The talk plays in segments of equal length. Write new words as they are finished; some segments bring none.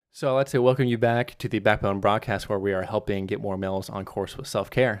So I'd like to welcome you back to the Backbone broadcast where we are helping get more males on course with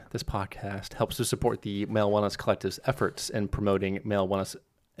self-care. This podcast helps to support the Male Wellness Collective's efforts in promoting male wellness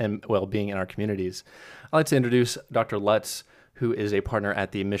and well-being in our communities. I'd like to introduce Dr. Lutz, who is a partner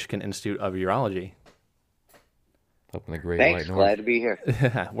at the Michigan Institute of Urology. Up in the great Thanks, white north. glad to be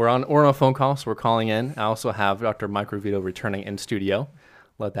here. We're on a phone call, so we're calling in. I also have Dr. Mike Rovito returning in studio.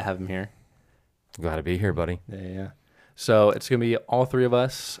 Love to have him here. Glad to be here, buddy. Yeah. So it's going to be all three of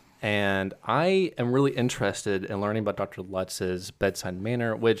us, and I am really interested in learning about Dr. Lutz's bedside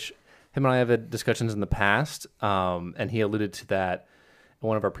manner, which him and I have had discussions in the past, and he alluded to that in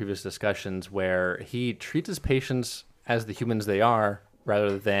one of our previous discussions where he treats his patients as the humans they are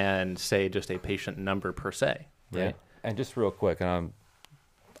rather than, say, just a patient number per se. Right? Yeah. And just real quick, I'm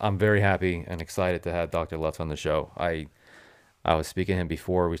very happy and excited to have Dr. Lutz on the show. I was speaking to him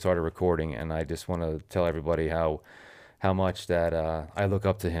before we started recording, and I just want to tell everybody how much that I look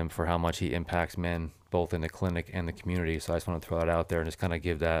up to him for how much he impacts men both in the clinic and the community. So I just want to throw that out there and just kind of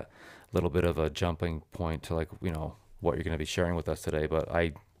give that little bit of a jumping point to, like, what you're going to be sharing with us today. But I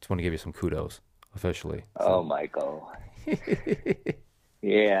just want to give you some kudos officially. Oh, Michael.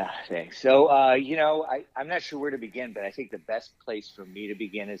 Yeah, thanks. So, I'm not sure where to begin, but I think the best place for me to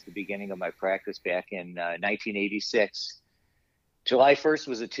begin is the beginning of my practice back in 1986. July 1st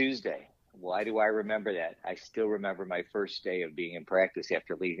was a Tuesday. Why do I remember that? I still remember my first day of being in practice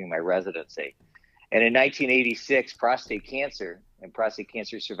after leaving my residency. And in 1986, prostate cancer and prostate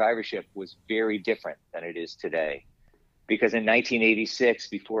cancer survivorship was very different than it is today. Because in 1986,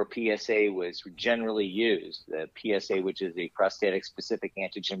 before PSA was generally used, the PSA, which is a prostatic specific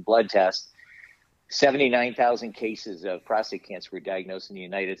antigen blood test, 79,000 cases of prostate cancer were diagnosed in the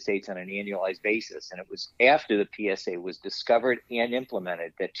United States on an annualized basis. And it was after the PSA was discovered and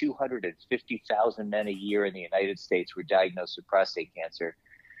implemented that 250,000 men a year in the United States were diagnosed with prostate cancer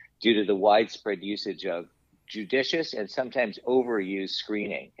due to the widespread usage of judicious and sometimes overused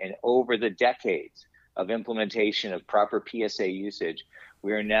screening. And over the decades of implementation of proper PSA usage,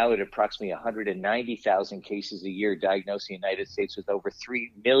 we are now at approximately 190,000 cases a year diagnosed in the United States, with over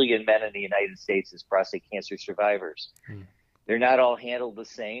 3 million men in the United States as prostate cancer survivors. They're not all handled the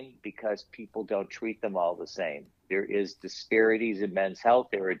same because people don't treat them all the same. There is disparities in men's health.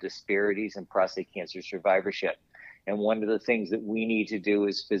 There are disparities in prostate cancer survivorship. And one of the things that we need to do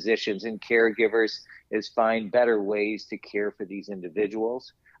as physicians and caregivers is find better ways to care for these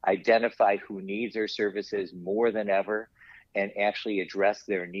individuals, identify who needs our services more than ever, and actually address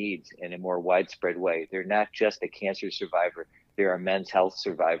their needs in a more widespread way. They're not just a cancer survivor. There are men's health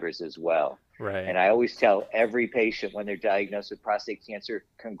survivors as well. Right. And I always tell every patient when they're diagnosed with prostate cancer,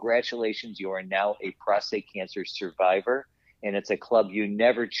 congratulations, you are now a prostate cancer survivor. And it's a club you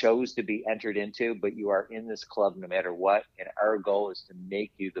never chose to be entered into, but you are in this club no matter what. And our goal is to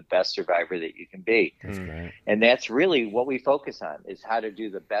make you the best survivor that you can be. That's great. And that's really what we focus on, is how to do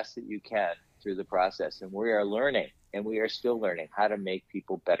the best that you can through the process. And we are learning, and we are still learning how to make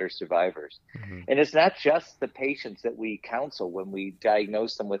people better survivors. And it's not just the patients that we counsel when we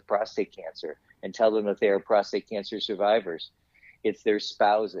diagnose them with prostate cancer and tell them that they are prostate cancer survivors. It's their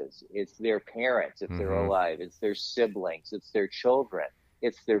spouses, it's their parents if they're alive, it's their siblings, it's their children,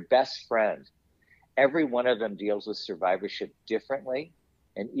 it's their best friend. Every one of them deals with survivorship differently,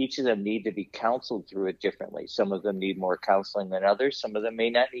 and each of them need to be counseled through it differently. Some of them need more counseling than others. Some of them may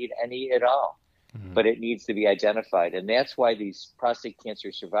not need any at all, but it needs to be identified. And that's why these prostate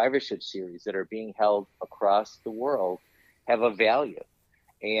cancer survivorship series that are being held across the world have a value.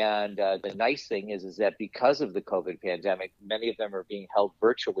 And the nice thing is that because of the COVID pandemic, many of them are being held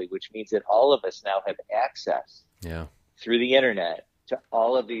virtually, which means that all of us now have access through the internet to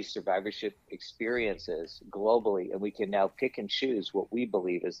all of these survivorship experiences globally. And we can now pick and choose what we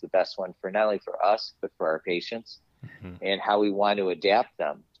believe is the best one for not only for us, but for our patients, and how we want to adapt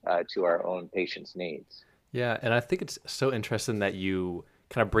them to our own patients' needs. Yeah, and I think it's so interesting that you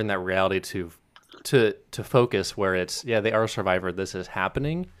kind of bring that reality to focus where it's, yeah, they are a survivor, this is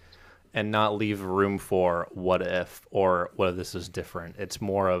happening, and not leave room for what if or what if this is different. It's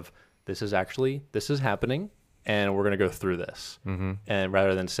more of this is happening, and we're going to go through this. And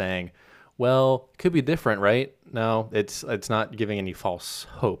rather than saying, well, it could be different, right? No, it's not giving any false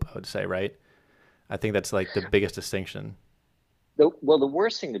hope, I would say, right? I think that's like the biggest distinction. The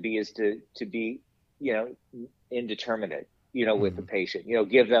worst thing to be is to be, indeterminate, with the patient,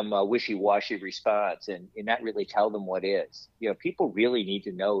 give them a wishy-washy response and not really tell them what is. People really need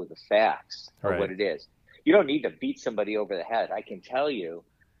to know the facts of what it is. You don't need to beat somebody over the head. I can tell you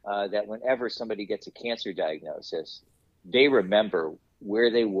that whenever somebody gets a cancer diagnosis, they remember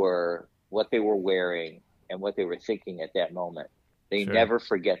where they were, what they were wearing, and what they were thinking at that moment. They Sure. never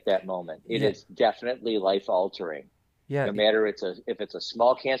forget that moment. It Yeah. is definitely life altering. Yeah. No matter if it's a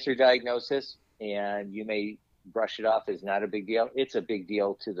small cancer diagnosis and you may brush it off as not a big deal, it's a big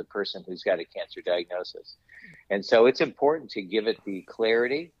deal to the person who's got a cancer diagnosis. And so it's important to give it the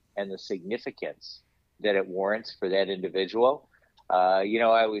clarity and the significance that it warrants for that individual. I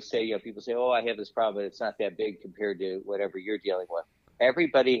always say, people say, oh, I have this problem, but it's not that big compared to whatever you're dealing with.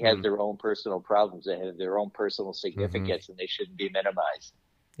 Everybody has their own personal problems that have their own personal significance, and they shouldn't be minimized.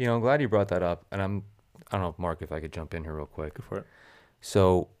 I'm glad you brought that up. And I don't know, Mark, if I could jump in here real quick. Go for it.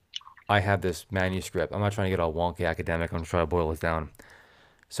 So I have this manuscript. I'm not trying to get all wonky academic. I'm just trying to boil this down.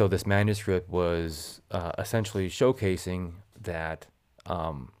 So this manuscript was essentially showcasing that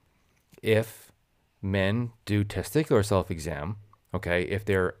if men do testicular self-exam, okay, if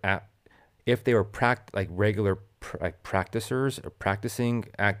they were regular practicers or practicing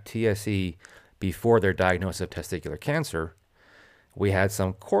at TSE before their diagnosis of testicular cancer, we had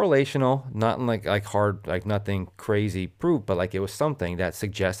some correlational, not like hard, like nothing crazy proof, but like it was something that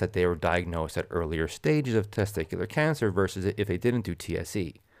suggests that they were diagnosed at earlier stages of testicular cancer versus if they didn't do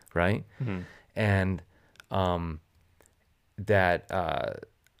TSE, right? Mm-hmm. And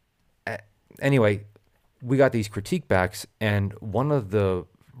anyway, we got these critique backs, and one of the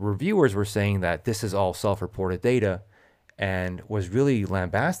reviewers were saying that this is all self-reported data, and was really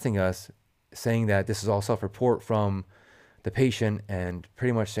lambasting us, saying that this is all self-report from the patient, and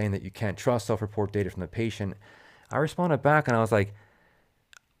pretty much saying that you can't trust self-report data from the patient. I responded back and I was like,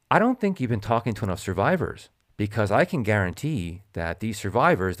 I don't think you've been talking to enough survivors, because I can guarantee that these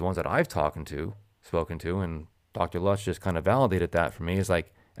survivors, the ones that I've spoken to, and Dr. Lutz just kind of validated that for me, is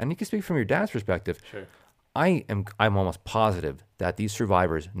like, and you can speak from your dad's perspective. Sure. I'm almost positive that these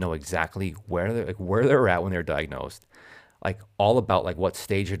survivors know exactly where they're at when they're diagnosed, like all about like what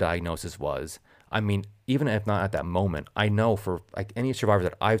stage your diagnosis was. I mean, even if not at that moment, I know for like any survivor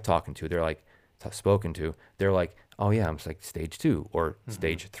that I've spoken to, they're like, oh yeah, I'm like stage 2 or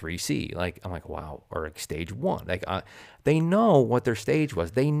stage 3C. Like, I'm like, wow, or like stage 1. Like, they know what their stage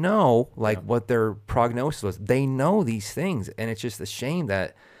was. They know what their prognosis was. They know these things, and it's just a shame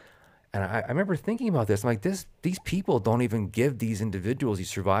that. And I remember thinking about this. I'm like, these people don't even give these individuals, these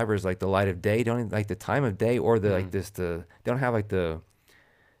survivors, like the light of day. Don't even, like the time of day, or they don't have like the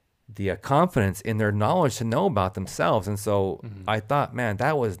confidence in their knowledge to know about themselves. And so I thought, man,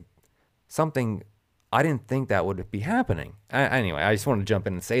 that was something I didn't think that would be happening. Anyway, I just wanted to jump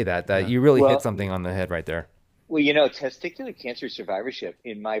in and say that you really hit something on the head right there. Well, testicular cancer survivorship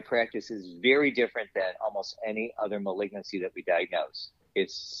in my practice is very different than almost any other malignancy that we diagnose.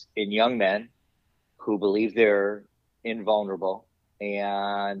 It's in young men who believe they're invulnerable,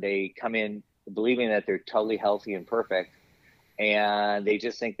 and they come in believing that they're totally healthy and perfect, and they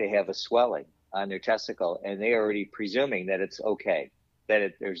just think they have a swelling on their testicle, and they're already presuming that it's okay,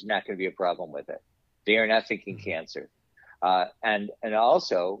 that there's not going to be a problem with it. They are not thinking cancer. And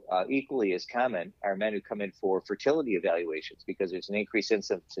also equally as common are men who come in for fertility evaluations, because there's an increased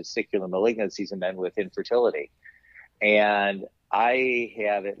incidence of testicular malignancies in men with infertility. And I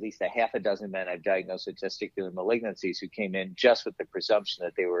have at least a half a dozen men I've diagnosed with testicular malignancies who came in just with the presumption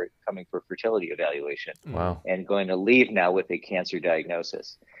that they were coming for fertility evaluation. Wow. And going to leave now with a cancer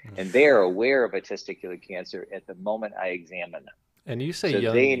diagnosis. And they are aware of a testicular cancer at the moment I examine them. And you say So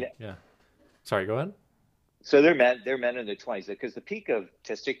young. Yeah. Sorry, go ahead. So they're men in their 20s, because the peak of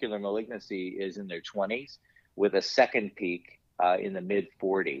testicular malignancy is in their 20s, with a second peak in the mid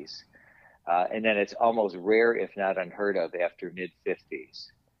 40s. And then it's almost rare, if not unheard of, after mid 50s.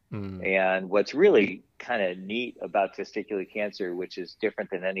 And what's really kind of neat about testicular cancer, which is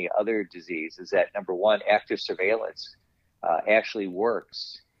different than any other disease, is that number one, active surveillance actually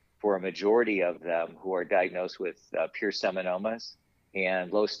works for a majority of them who are diagnosed with pure seminomas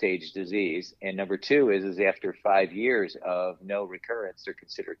and low stage disease. And number two is after 5 years of no recurrence, they're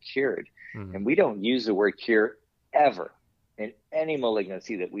considered cured. And we don't use the word cure ever in any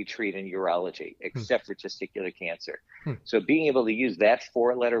malignancy that we treat in urology, except for testicular cancer. So being able to use that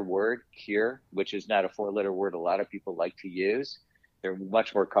 4-letter word, cure, which is not a 4-letter word a lot of people like to use. They're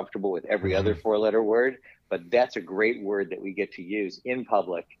much more comfortable with every other 4-letter word, but that's a great word that we get to use in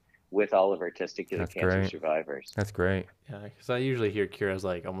public with all of our testicular cancer survivors. That's great. Yeah, because I usually hear cure as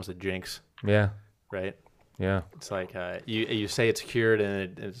like almost a jinx. Yeah. Right? Yeah. It's like you say it's cured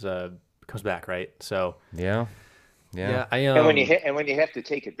and it comes back, right? So yeah. And when you have to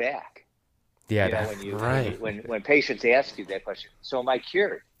take it back. Yeah. When patients ask you that question, so am I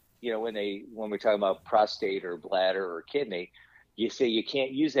cured? When we're talking about prostate or bladder or kidney, you say you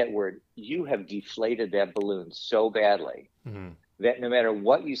can't use that word. You have deflated that balloon so badly that no matter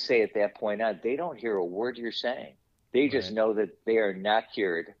what you say at that point on, they don't hear a word you're saying. They just know that they are not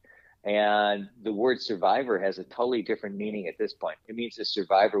cured. And the word survivor has a totally different meaning at this point. It means a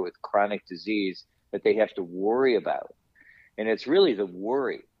survivor with chronic disease that they have to worry about. And it's really the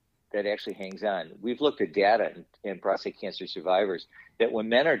worry that actually hangs on. We've looked at data in prostate cancer survivors that when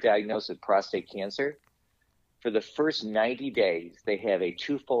men are diagnosed with prostate cancer, for the first 90 days, they have a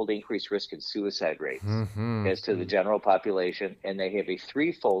twofold increased risk in suicide rates as to the general population, and they have a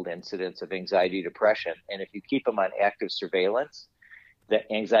threefold incidence of anxiety, depression. And if you keep them on active surveillance, the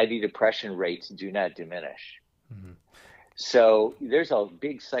anxiety, depression rates do not diminish. So there's a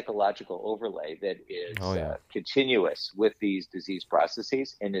big psychological overlay that is continuous with these disease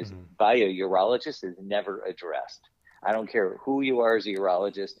processes, and is by a urologist is never addressed. I don't care who you are as a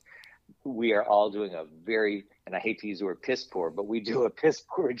urologist. We are all doing a very, and I hate to use the word piss poor, but we do a piss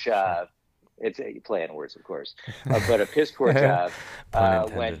poor job. It's a play on words, of course, but a piss poor job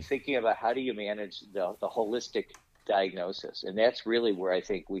when thinking about how do you manage the holistic diagnosis. And that's really where I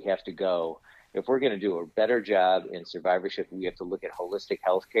think we have to go. If we're going to do a better job in survivorship, we have to look at holistic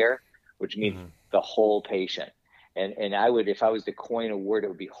healthcare, which means the whole patient. And I would, if I was to coin a word, it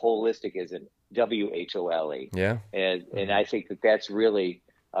would be holistic as in WHOLE. Yeah. And I think that that's really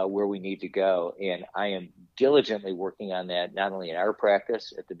where we need to go. And I am diligently working on that, not only in our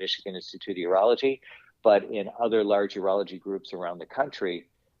practice at the Michigan Institute of Urology, but in other large urology groups around the country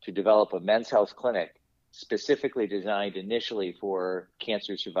to develop a men's health clinic specifically designed initially for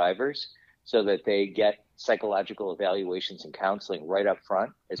cancer survivors so that they get psychological evaluations and counseling right up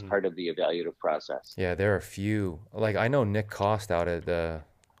front as part of the evaluative process. Yeah, there are a few. Like I know Nick Cost out at where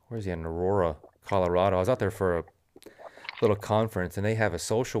is he, in Aurora, Colorado. I was out there for a little conference, and they have a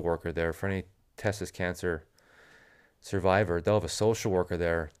social worker there for any testis cancer survivor. They'll have a social worker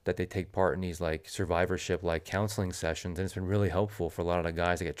there that they take part in these like survivorship like counseling sessions, and it's been really helpful for a lot of the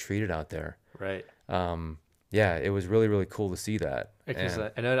guys that get treated out there. Right. Yeah, it was really, really cool to see that. Because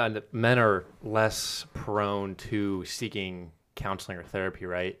I know that men are less prone to seeking counseling or therapy,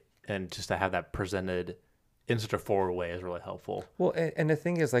 right? And just to have that presented in such a forward way is really helpful. Well, and the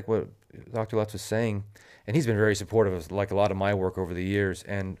thing is, like what Dr. Lutz was saying, and he's been very supportive of like a lot of my work over the years,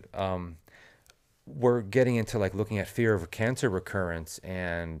 and we're getting into like looking at fear of cancer recurrence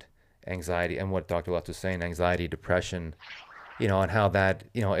and anxiety, and what Dr. Lutz was saying, anxiety, depression, you know, and how that,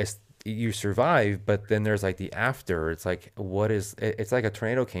 you know, you survive, but then there's like the after. It's like, it's like a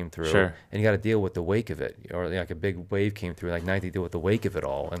tornado came through, Sure, and you got to deal with the wake of it, or like a big wave came through, like now you deal with the wake of it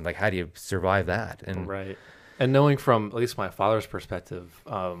all, and like how do you survive that? And right. And knowing from at least my father's perspective,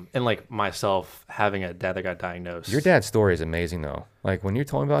 and like myself having a dad that got diagnosed. Your dad's story is amazing though. Like when you're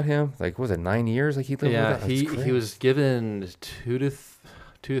talking about him, like was it 9 years? Like he lived with that? he was given 2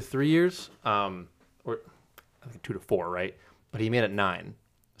 to 3 years, or I think 2 to 4, right? But he made it 9.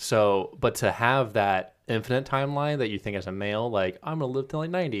 So, but to have that infinite timeline that you think as a male, like I'm gonna live till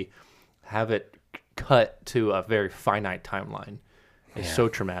like 90, have it cut to a very finite timeline is so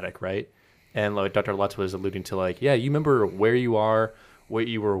traumatic, right? And like Dr. Lutz was alluding to, like, yeah, you remember where you are, what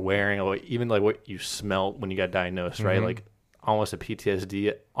you were wearing, or even like what you smelled when you got diagnosed, right? Like almost a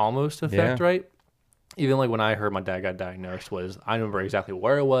PTSD almost effect, right? Even like when I heard my dad got diagnosed, I remember exactly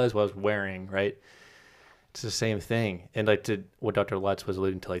where it was, what I was wearing, right? It's the same thing. And like to what Dr. Lutz was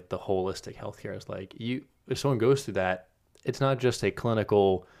alluding to, like the holistic healthcare is like, if someone goes through that, it's not just a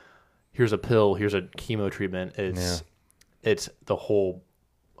clinical, here's a pill, here's a chemo treatment. It's the whole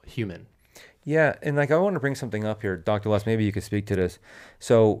human. Yeah, and like I want to bring something up here, Dr. Lutz, maybe you could speak to this.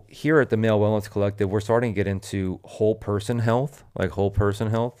 So here at the Male Wellness Collective, we're starting to get into whole person health,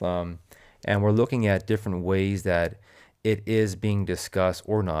 and we're looking at different ways that it is being discussed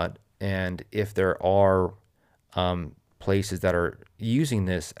or not, and if there are places that are using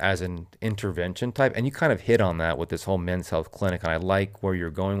this as an intervention type. And you kind of hit on that with this whole men's health clinic, and I like where you're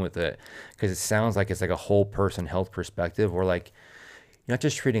going with it, because it sounds like it's like a whole person health perspective, where like you're not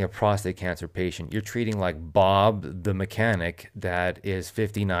just treating a prostate cancer patient, you're treating like Bob the mechanic that is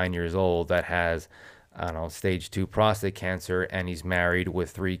 59 years old that has, I don't know, stage 2 prostate cancer, and he's married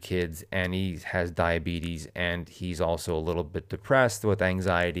with 3 kids, and he has diabetes, and he's also a little bit depressed with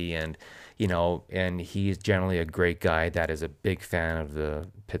anxiety, and you know, and he's generally a great guy that is a big fan of the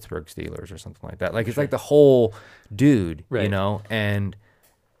Pittsburgh Steelers or something like that. Like it's like the whole dude, you know, and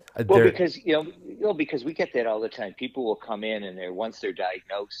well, because because we get that all the time. People will come in and once they're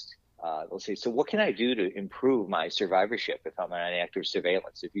diagnosed, they'll say, so what can I do to improve my survivorship if I'm on active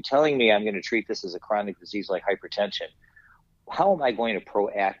surveillance? If you're telling me I'm going to treat this as a chronic disease like hypertension, how am I going to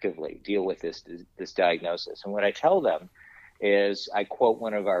proactively deal with this diagnosis? And what I tell them is, I quote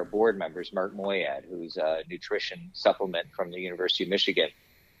one of our board members, Mark Moyad, who's a nutrition supplement from the University of Michigan.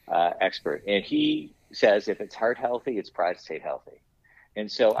 expert, and he says if it's heart healthy, it's prostate healthy. And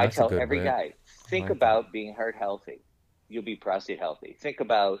so I That's a tell good every way. guy, think Like that. about being heart healthy. You'll be prostate healthy. Think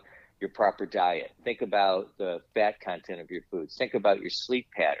about your proper diet. Think about the fat content of your foods. Think about your sleep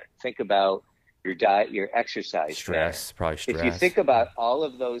pattern. Think about your diet, your exercise pattern. Stress, probably If you stress. think about all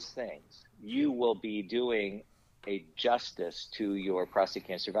of those things, you will be doing a justice to your prostate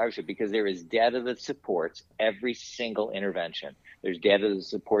cancer survivorship, because there is data that supports every single intervention. There's data that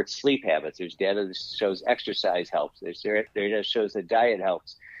supports sleep habits. There's data that shows exercise helps. There's data that shows that diet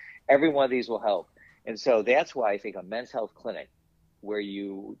helps. Every one of these will help. And so that's why I think a men's health clinic where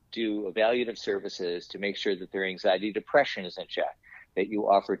you do evaluative services to make sure that their anxiety, depression is in check, that you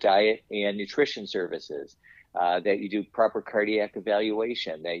offer diet and nutrition services, that you do proper cardiac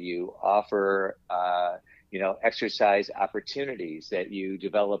evaluation, that you offer exercise opportunities, that you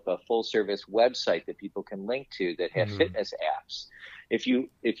develop a full service website that people can link to that have fitness apps. If you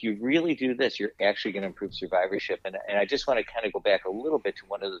really do this, you're actually going to improve survivorship. And I just want to kind of go back a little bit to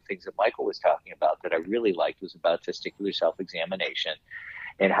one of the things that Michael was talking about that I really liked, was about testicular self-examination,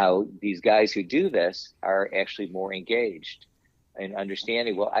 and how these guys who do this are actually more engaged and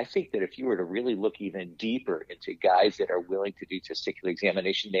understanding. Well, I think that if you were to really look even deeper into guys that are willing to do testicular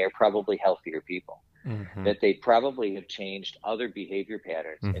examination, they are probably healthier people. That they probably have changed other behavior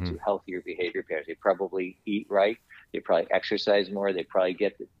patterns into healthier behavior patterns. They probably eat right. They probably exercise more. They probably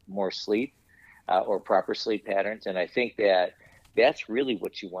get more sleep or proper sleep patterns. And I think that that's really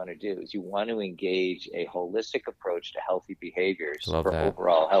what you want to do, is you want to engage a holistic approach to healthy behaviors for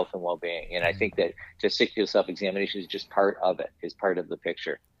overall health and well-being. And I think that testicular self-examination is just part of it, is part of the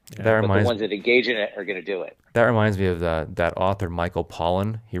picture. That But the ones that engage in it are going to do it. That reminds me of that author Michael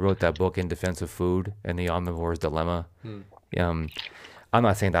Pollan. He wrote that book In Defense of Food and the Omnivore's Dilemma. I'm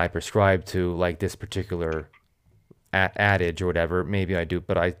not saying that I prescribe to like this particular adage or whatever. Maybe I do,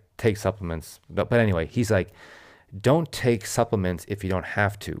 but I take supplements. But anyway, he's like, don't take supplements if you don't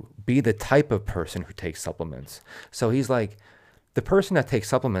have to. Be the type of person who takes supplements. So he's like, the person that takes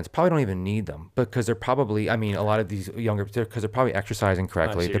supplements probably don't even need them, because they're probably, I mean, a lot of these younger, because they're probably exercising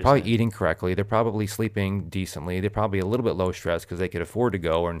correctly. They're probably eating correctly. They're probably sleeping decently. They're probably a little bit low stress because they could afford to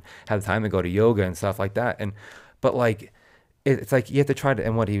go and have the time to go to yoga and stuff like that. But like, it's like you have to try to,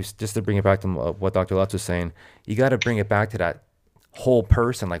 and what he was, just to bring it back to what Dr. Lutz was saying, you got to bring it back to that whole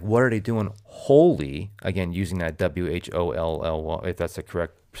person. Like, what are they doing wholly? Again, using that WHOLL, if that's the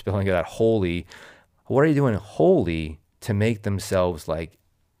correct spelling of that, wholly. What are you doing wholly to make themselves like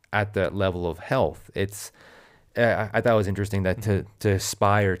at that level of health? It's I thought it was interesting that to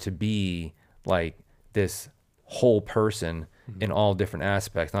aspire to be like this whole person in all different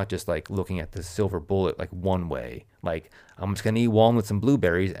aspects, not just like looking at the silver bullet like one way, like I'm just gonna eat walnuts and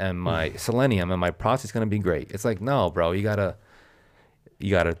blueberries and my selenium and my prostate's gonna be great. It's like, no, bro, you gotta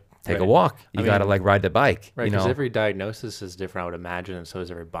take a walk. You gotta like ride the bike. Right, you because know, every diagnosis is different, I would imagine, and so is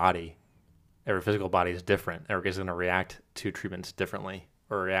every body. Every physical body is different. Everybody's going to react to treatments differently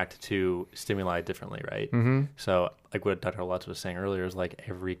or react to stimuli differently, right? So like what Dr. Lutz was saying earlier is like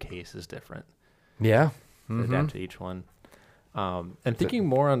every case is different. Yeah. To adapt to each one. And thinking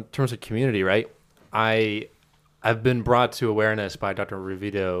more in terms of community, right? I've been brought to awareness by Dr.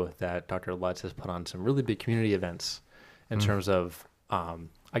 Rovito that Dr. Lutz has put on some really big community events in terms of,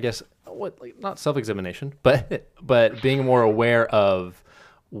 I guess, not self-examination, but being more aware of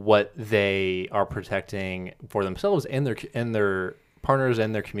what they are protecting for themselves and their partners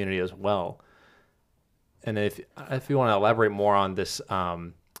and their community as well. And if you want to elaborate more on this,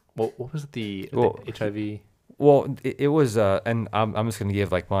 what was it, the HIV? Well, it was, and I'm just gonna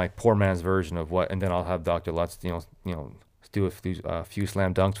give like my poor man's version of what, and then I'll have Dr. Lutz, do a few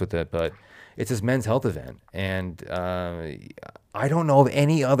slam dunks with it. But it's this men's health event, and I don't know of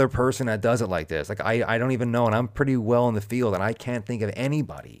any other person that does it like this. Like I don't even know, and I'm pretty well in the field, and I can't think of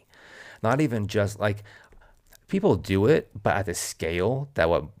anybody. Not even just like, people do it, but at the scale that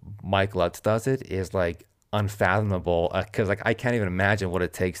what Mike Lutz does it is like unfathomable, because like I can't even imagine what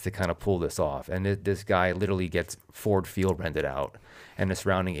it takes to kind of pull this off. And this guy literally gets Ford Field rented out and the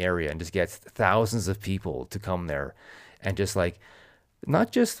surrounding area, and just gets thousands of people to come there and just like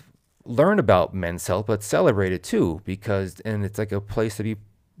not just learn about men's health, but celebrate it too, because and it's like a place to be,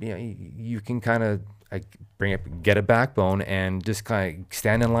 you can kind of like get a backbone and just kind of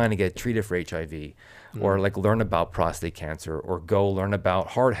stand in line to get treated for HIV, or like learn about prostate cancer, or go learn about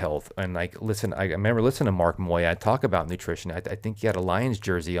heart health. And like, listen, I remember listening to Mark Moya talk about nutrition. I think he had a Lions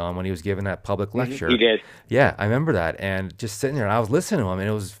jersey on when he was giving that public lecture. He did. Yeah, I remember that. And just sitting there, and I was listening to him, and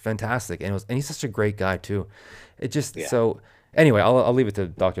it was fantastic. And he's such a great guy too. It just, so anyway, I'll leave it to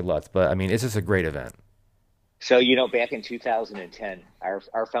Dr. Lutz, but I mean, it's just a great event. So, back in 2010,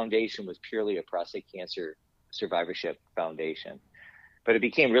 our foundation was purely a prostate cancer survivorship foundation. But it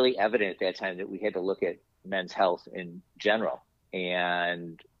became really evident at that time that we had to look at men's health in general.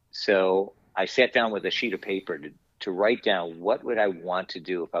 And so I sat down with a sheet of paper to write down what would I want to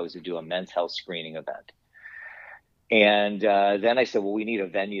do if I was to do a men's health screening event. And then I said, well, we need a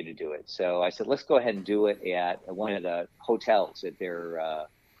venue to do it. So I said, let's go ahead and do it at one of the hotels at their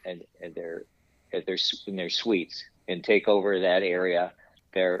in their suites and take over that area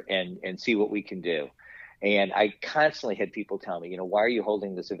there and see what we can do. And I constantly had people tell me, why are you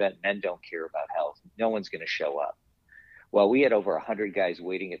holding this event? Men don't care about health. No one's going to show up. Well, we had over 100 guys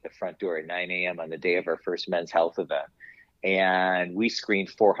waiting at the front door at 9 a.m. on the day of our first men's health event. And we screened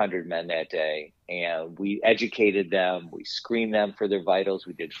 400 men that day, and we educated them. We screened them for their vitals.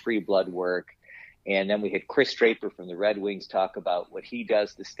 We did free blood work. And then we had Chris Draper from the Red Wings talk about what he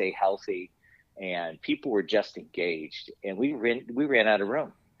does to stay healthy. And people were just engaged, and we ran out of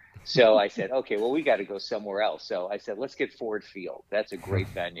room. So I said, okay, well, we got to go somewhere else. So I said, let's get Ford Field. That's a great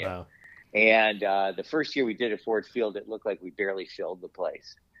venue. Wow. And the first year we did at Ford Field, it looked like we barely filled the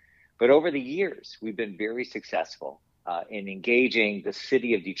place. But over the years, we've been very successful in engaging the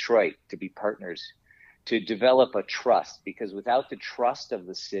city of Detroit to be partners, to develop a trust, because without the trust of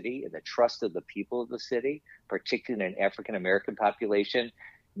the city and the trust of the people of the city, particularly an African-American population,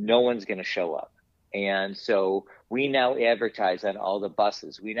 no one's going to show up. And so we now advertise on all the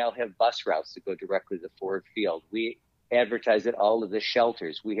buses. We now have bus routes that go directly to Ford Field. We advertise at all of the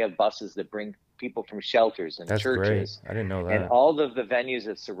shelters. We have buses that bring people from shelters and That's churches. Great. I didn't know that. And all of the venues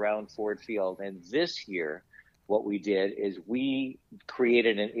that surround Ford Field. And this year, what we did is we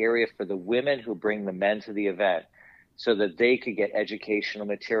created an area for the women who bring the men to the event so that they could get educational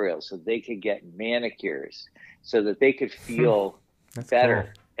materials, so they could get manicures, so that they could feel better.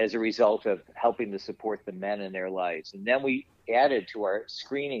 Cool. As a result of helping to support the men in their lives. And then we added to our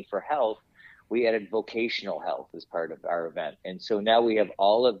screening for health, we added vocational health as part of our event. And so now we have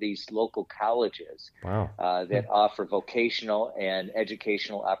all of these local colleges that offer vocational and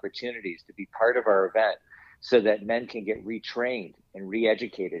educational opportunities to be part of our event so that men can get retrained and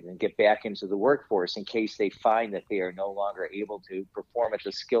re-educated and get back into the workforce in case they find that they are no longer able to perform at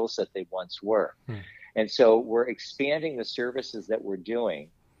the skill set they once were. And so we're expanding the services that we're doing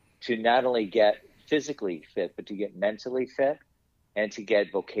to not only get physically fit, but to get mentally fit and to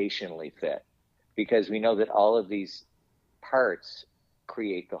get vocationally fit, because we know that all of these parts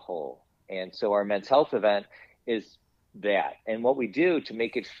create the whole. And so our men's health event is that. And what we do to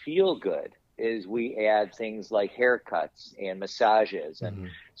make it feel good is we add things like haircuts and massages.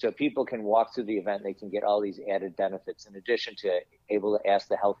 And so people can walk through the event, they can get all these added benefits in addition to able to ask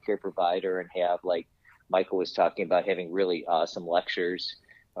the healthcare provider and have, like Michael was talking about, having really awesome lectures,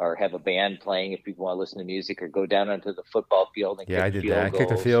 or have a band playing if people want to listen to music, or go down onto the football field and kick field goals. I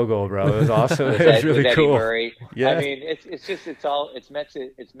kicked a field goal, bro. It was awesome. It was really cool. Yeah. I mean, it's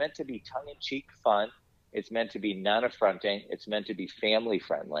meant to be tongue in cheek fun. It's meant to be non-affronting. It's meant to be family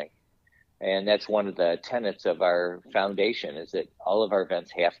friendly. And that's one of the tenets of our foundation, is that all of our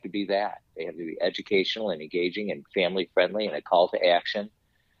events have to be that. They have to be educational and engaging and family friendly and a call to action.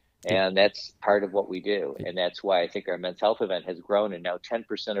 And that's part of what we do. And that's why I think our men's health event has grown. And now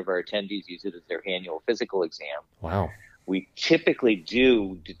 10% of our attendees use it as their annual physical exam. Wow. We typically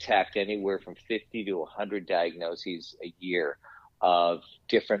do detect anywhere from 50 to 100 diagnoses a year of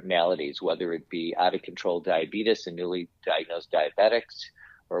different maladies, whether it be out of control diabetes and newly diagnosed diabetics,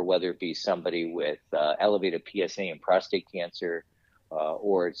 or whether it be somebody with elevated PSA and prostate cancer,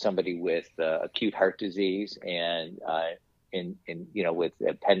 or somebody with acute heart disease and with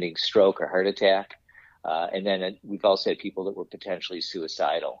a pending stroke or heart attack. And then we've also had people that were potentially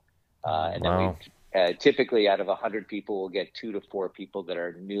suicidal. And then we typically out of 100 people, we'll get 2 to 4 people that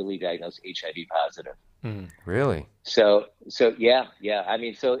are newly diagnosed HIV positive. Really? So yeah. I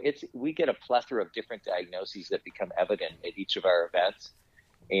mean, we get a plethora of different diagnoses that become evident at each of our events.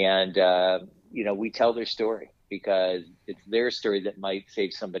 And, we tell their story because it's their story that might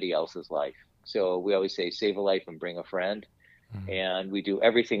save somebody else's life. So we always say, save a life and bring a friend. And we do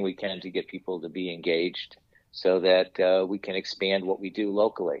everything we can to get people to be engaged so that we can expand what we do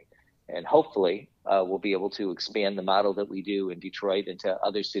locally. And hopefully we'll be able to expand the model that we do in Detroit into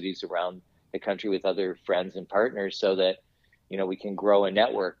other cities around the country with other friends and partners so that, we can grow a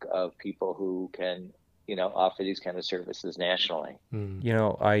network of people who can, offer these kind of services nationally. When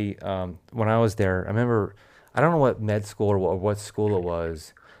I was there, I remember, I don't know what med school or what school it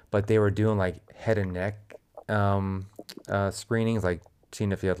was, but they were doing like head and neck screenings, like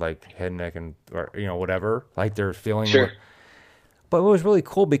seeing if you had like head and neck or whatever, like they're feeling. Sure. But it was really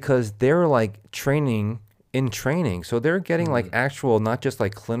cool because they were like training in training. So they're getting like actual, not just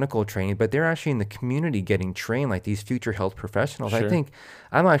like clinical training, but they're actually in the community getting trained like these future health professionals. I think,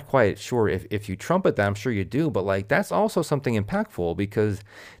 I'm not quite sure if you trumpet that, I'm sure you do, but like that's also something impactful, because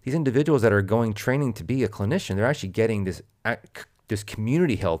these individuals that are going training to be a clinician, they're actually getting this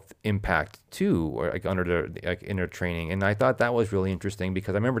community health impact too, or like under in their training. And I thought that was really interesting,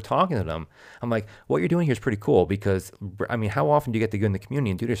 because I remember talking to them. I'm like, what you're doing here is pretty cool, because I mean, how often do you get to go in the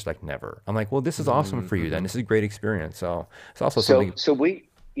community and do this? Like, never. I'm like, well, this is awesome for you then. This is a great experience. So it's also something. So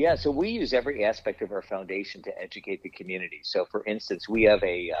we use every aspect of our foundation to educate the community. So for instance, we have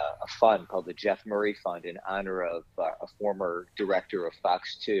a fund called the Jeff Murray Fund in honor of a former director of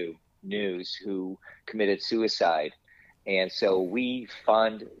Fox 2 News who committed suicide. And so we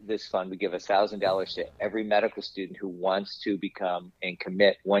fund this fund. We give $1,000 to every medical student who wants to become and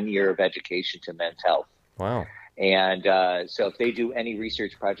commit 1 year of education to men's health. Wow. And so if they do any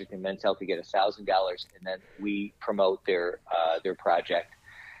research project in men's health, they get $1,000, and then we promote their project.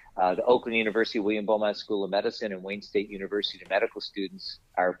 The Oakland University William Beaumont School of Medicine and Wayne State University medical students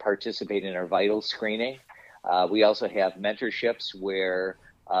are participating in our vital screening. We also have mentorships where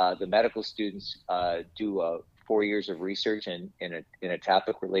the medical students do 4 years of research in a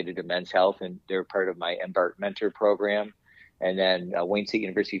topic related to men's health, and they're part of my Embark Mentor program. And then Wayne State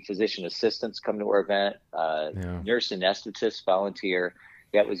University physician assistants come to our event. Nurse anesthetists volunteer.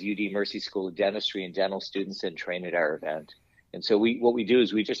 That was UD Mercy School of Dentistry and dental students and train at our event. And so what we do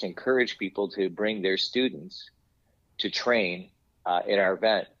is we just encourage people to bring their students to train at our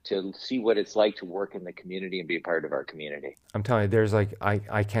event to see what it's like to work in the community and be a part of our community. I'm telling you, there's like,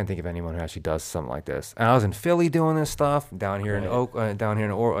 I can't think of anyone who actually does something like this. And I was in Philly doing this stuff, down here in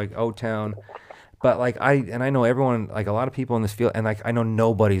O Town. But like I know everyone, like a lot of people in this field, and like I know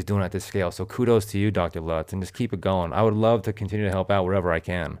nobody's doing it at this scale. So kudos to you, Dr. Lutz, and just keep it going. I would love to continue to help out wherever I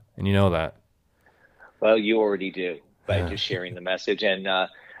can, and you know that. Well, you already do by just sharing the message. And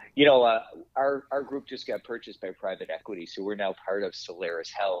our group just got purchased by private equity, so we're now part of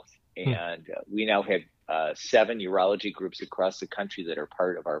Solaris Health, and we now have 7 urology groups across the country that are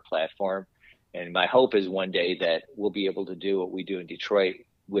part of our platform. And my hope is one day that we'll be able to do what we do in Detroit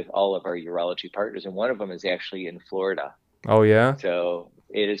with all of our urology partners, and one of them is actually in Florida. Oh yeah. So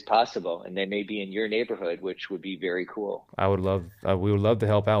it is possible, and they may be in your neighborhood, which would be very cool. We would love to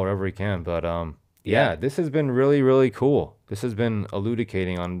help out wherever we can, but yeah, this has been really, really cool. This has been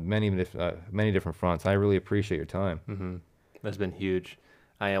elucidating on many different fronts. I really appreciate your time. That's been huge.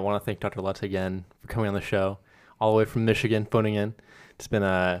 I want to thank Dr. Lutz again for coming on the show, all the way from Michigan, phoning in. It's been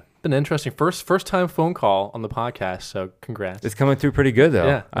an interesting first time phone call on the podcast. So congrats. It's coming through pretty good though.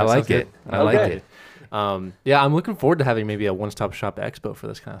 Yeah, I like it. I like it. Yeah, I'm looking forward to having maybe a one-stop shop expo for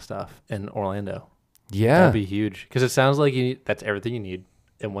this kind of stuff in Orlando. Yeah, that'd be huge, because it sounds like that's everything you need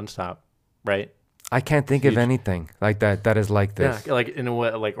in one stop, right? I can't think of anything like that is like this. Yeah, like in a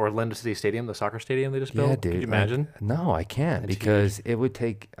way, like Orlando City Stadium, the soccer stadium they just built. Yeah, dude. Could you imagine? No, I can't, because it would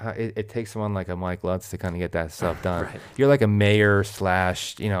take it takes someone like a Mike Lutz to kind of get that stuff done. Right. You're like a mayor /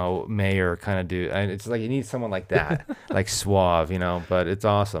 mayor kind of dude, and it's like you need someone like that, like suave, But it's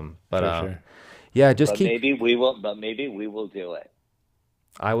awesome. But sure. Yeah, maybe we will do it.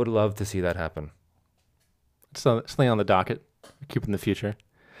 I would love to see that happen. Something on the docket. Keep in the future.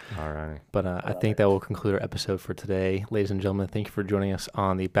 All right. But I think that will conclude our episode for today. Ladies and gentlemen, thank you for joining us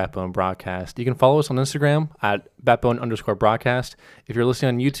on the Backbone Broadcast. You can follow us on Instagram at Backbone_broadcast. If you're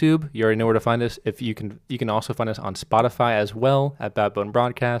listening on YouTube, you already know where to find us. If you can also find us on Spotify as well at Backbone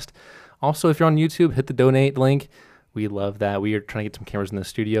Broadcast. Also, if you're on YouTube, hit the donate link. We love that. We are trying to get some cameras in the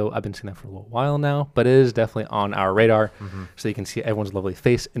studio. I've been seeing that for a little while now, but it is definitely on our radar, so you can see everyone's lovely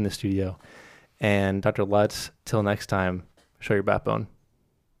face in the studio. And Dr. Lutz, till next time, show your backbone.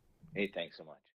 Hey, thanks so much.